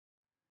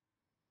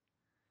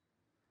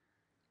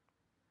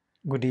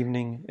Good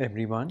evening,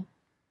 everyone.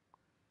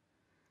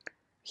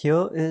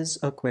 Here is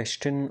a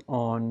question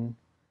on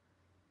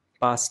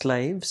past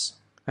lives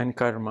and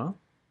karma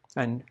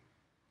and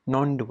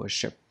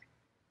non-doership.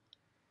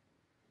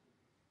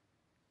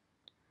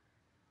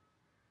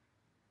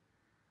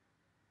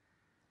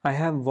 I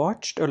have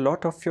watched a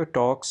lot of your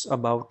talks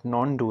about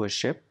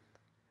non-doership.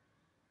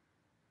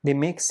 They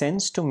make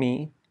sense to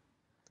me,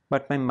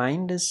 but my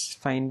mind is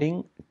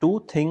finding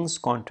two things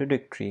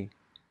contradictory,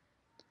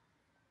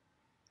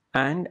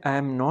 and I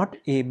am not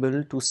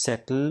able to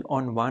settle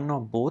on one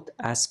or both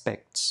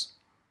aspects.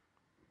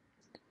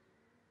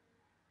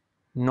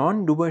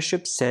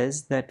 Non-doership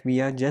says that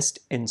we are just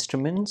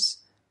instruments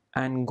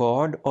and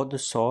God or the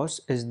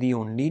source is the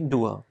only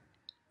doer.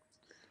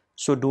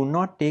 So do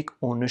not take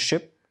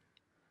ownership,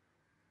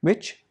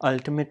 which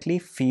ultimately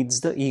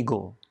feeds the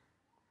ego.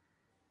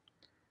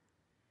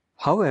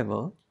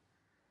 However,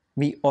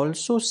 we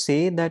also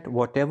say that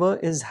whatever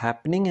is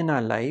happening in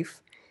our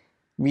life,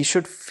 we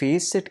should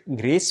face it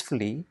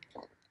gracefully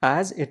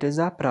as it is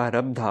our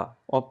prarabdha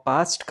or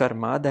past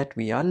karma that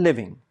we are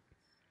living.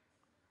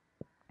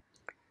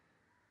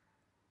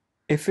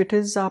 If it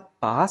is our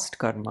past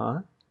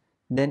karma,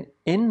 then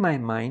in my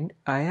mind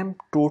I am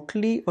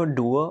totally a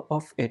doer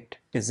of it,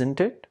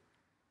 isn't it?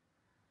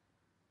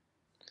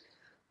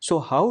 So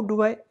how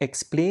do I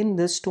explain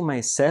this to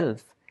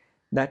myself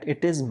that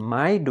it is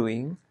my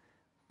doing,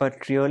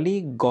 but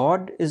really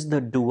God is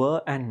the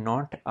doer and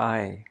not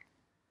I?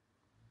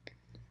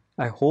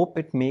 I hope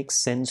it makes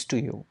sense to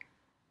you.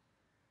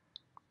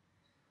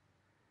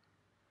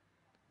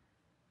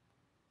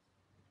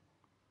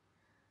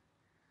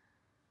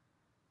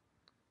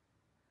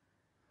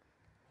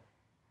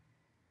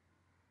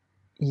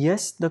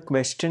 Yes, the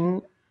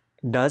question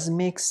does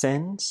make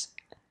sense,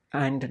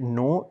 and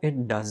no,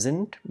 it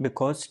doesn't,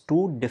 because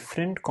two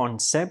different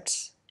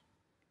concepts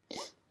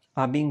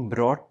are being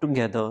brought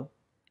together,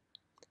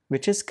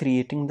 which is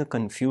creating the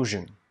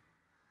confusion.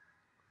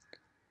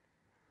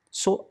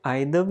 So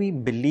either we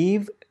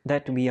believe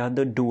that we are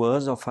the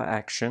doers of our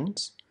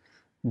actions,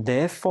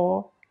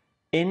 therefore,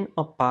 in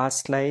a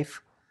past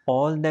life,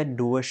 all that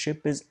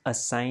doership is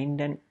assigned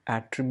and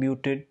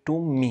attributed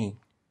to me.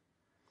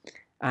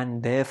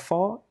 And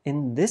therefore,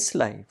 in this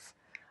life,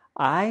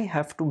 I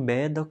have to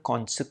bear the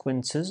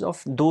consequences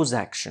of those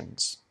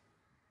actions.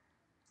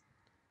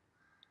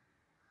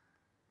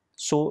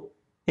 So,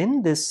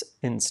 in this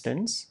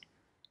instance,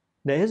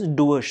 there is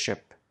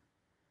doership.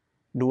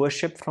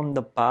 Doership from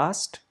the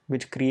past,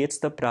 which creates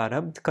the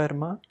prarabdha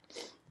karma,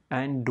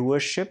 and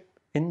doership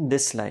in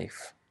this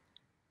life.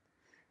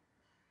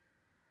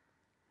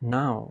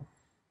 Now,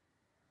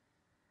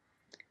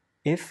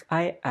 if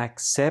I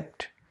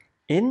accept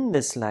in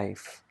this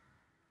life,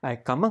 I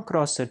come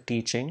across a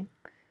teaching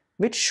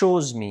which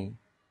shows me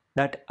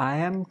that I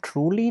am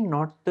truly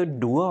not the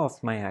doer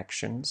of my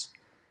actions,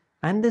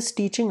 and this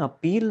teaching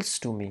appeals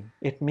to me,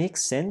 it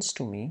makes sense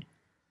to me,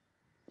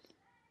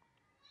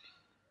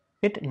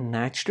 it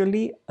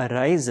naturally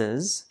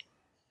arises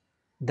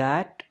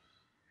that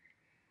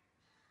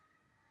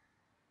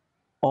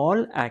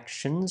all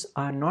actions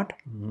are not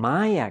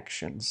my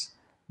actions.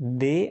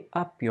 They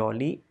are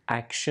purely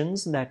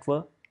actions that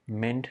were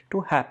meant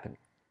to happen.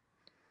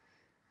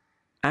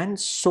 And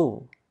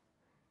so,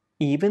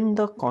 even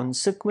the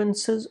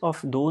consequences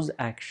of those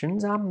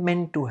actions are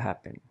meant to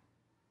happen.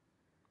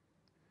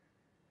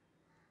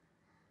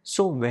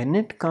 So when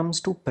it comes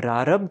to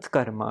prarabdha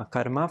karma,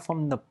 karma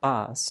from the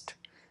past,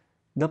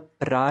 the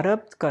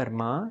prarabdha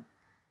karma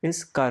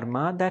is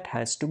karma that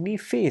has to be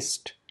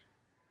faced.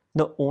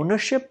 The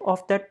ownership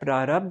of that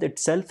prarabdha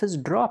itself is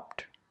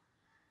dropped.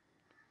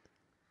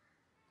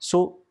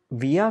 So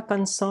we are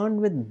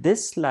concerned with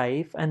this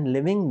life and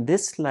living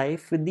this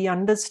life with the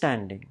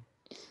understanding.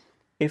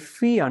 If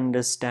we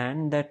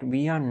understand that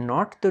we are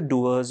not the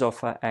doers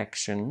of our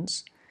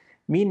actions,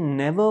 we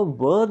never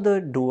were the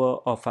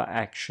doer of our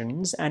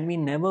actions and we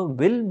never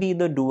will be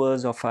the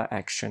doers of our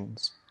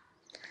actions.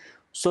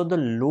 So the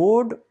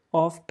load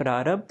of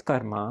prarabdha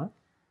karma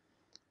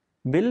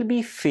will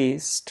be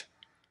faced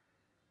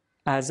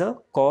as a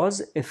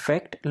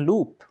cause-effect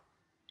loop.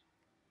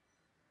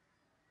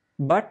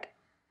 But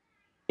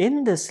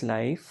in this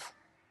life,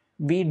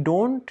 we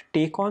don't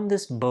take on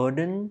this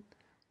burden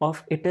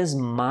of it is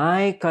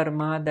my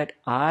karma that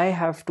I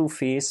have to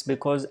face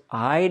because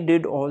I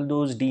did all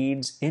those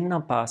deeds in a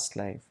past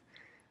life.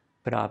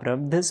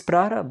 Prarabdha is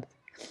prarabdha.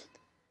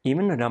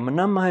 Even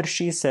Ramana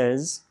Maharshi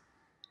says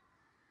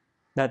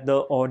that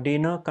the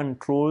ordainer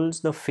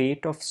controls the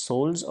fate of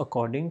souls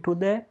according to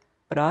their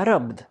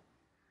prarabdha.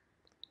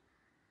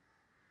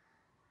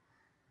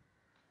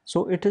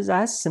 So it is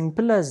as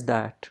simple as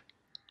that.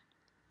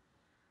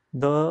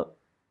 The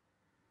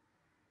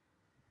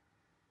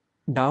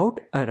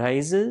doubt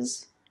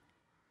arises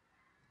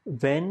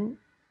when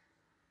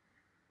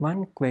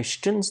one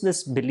questions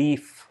this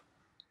belief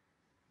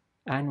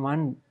and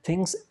one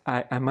thinks,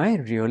 am I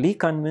really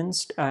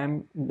convinced I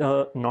am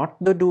not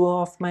the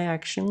doer of my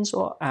actions,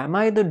 or am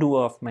I the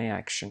doer of my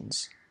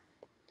actions?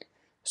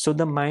 So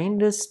the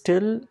mind is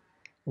still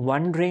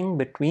wandering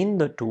between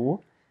the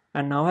two,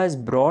 and now has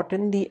brought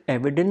in the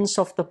evidence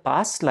of the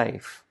past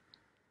life,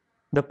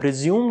 the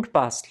presumed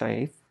past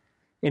life,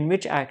 in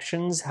which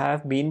actions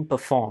have been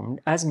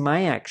performed as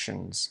my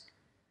actions.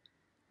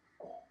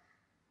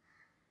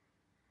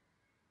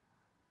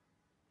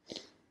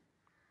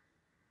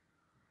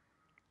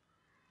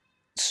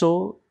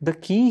 So the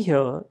key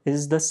here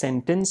is the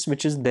sentence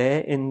which is there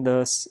in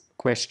the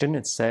question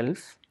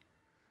itself.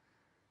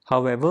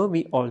 However,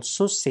 we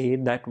also say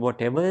that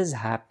whatever is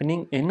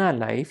happening in our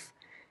life,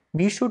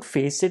 we should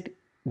face it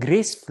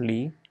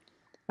gracefully,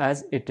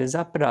 as it is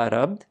a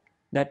prarabdha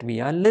that we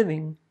are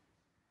living.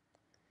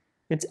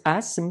 It's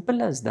as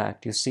simple as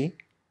that, you see.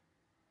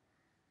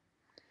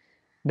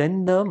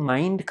 Then the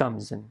mind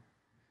comes in,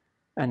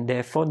 and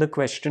therefore the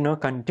questioner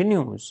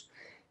continues.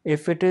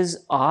 If it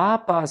is our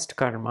past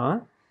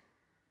karma,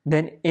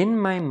 then in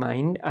my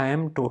mind I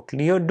am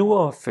totally a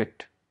doer of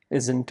it,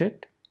 isn't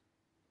it?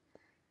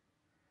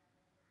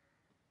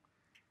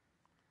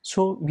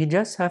 So we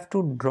just have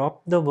to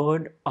drop the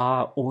word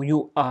R,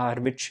 O-U-R,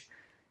 which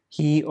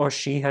he or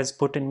she has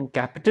put in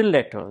capital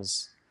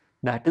letters.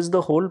 That is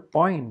the whole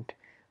point.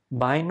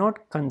 Why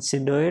not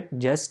consider it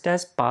just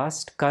as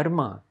past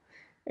karma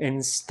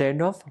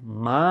instead of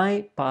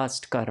my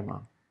past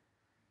karma?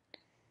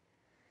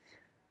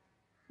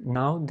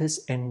 Now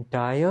this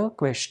entire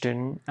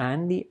question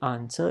and the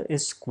answer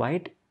is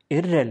quite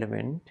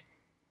irrelevant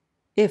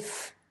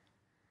if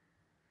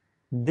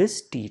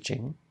this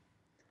teaching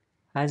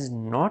has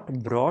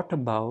not brought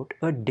about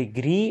a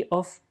degree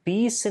of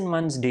peace in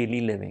one's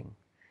daily living.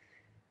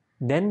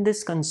 Then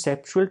this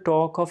conceptual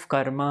talk of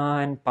karma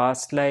and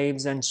past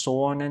lives and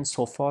so on and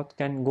so forth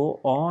can go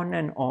on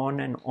and on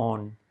and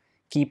on,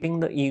 keeping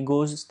the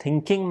ego's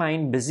thinking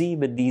mind busy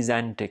with these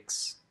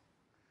antics.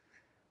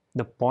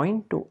 The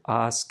point to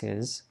ask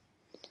is,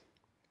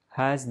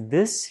 has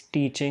this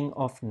teaching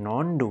of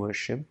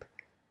non-doership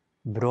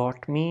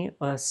brought me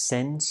a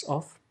sense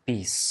of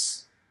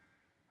peace?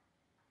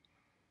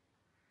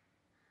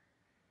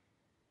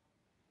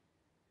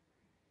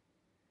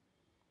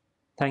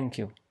 Thank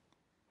you.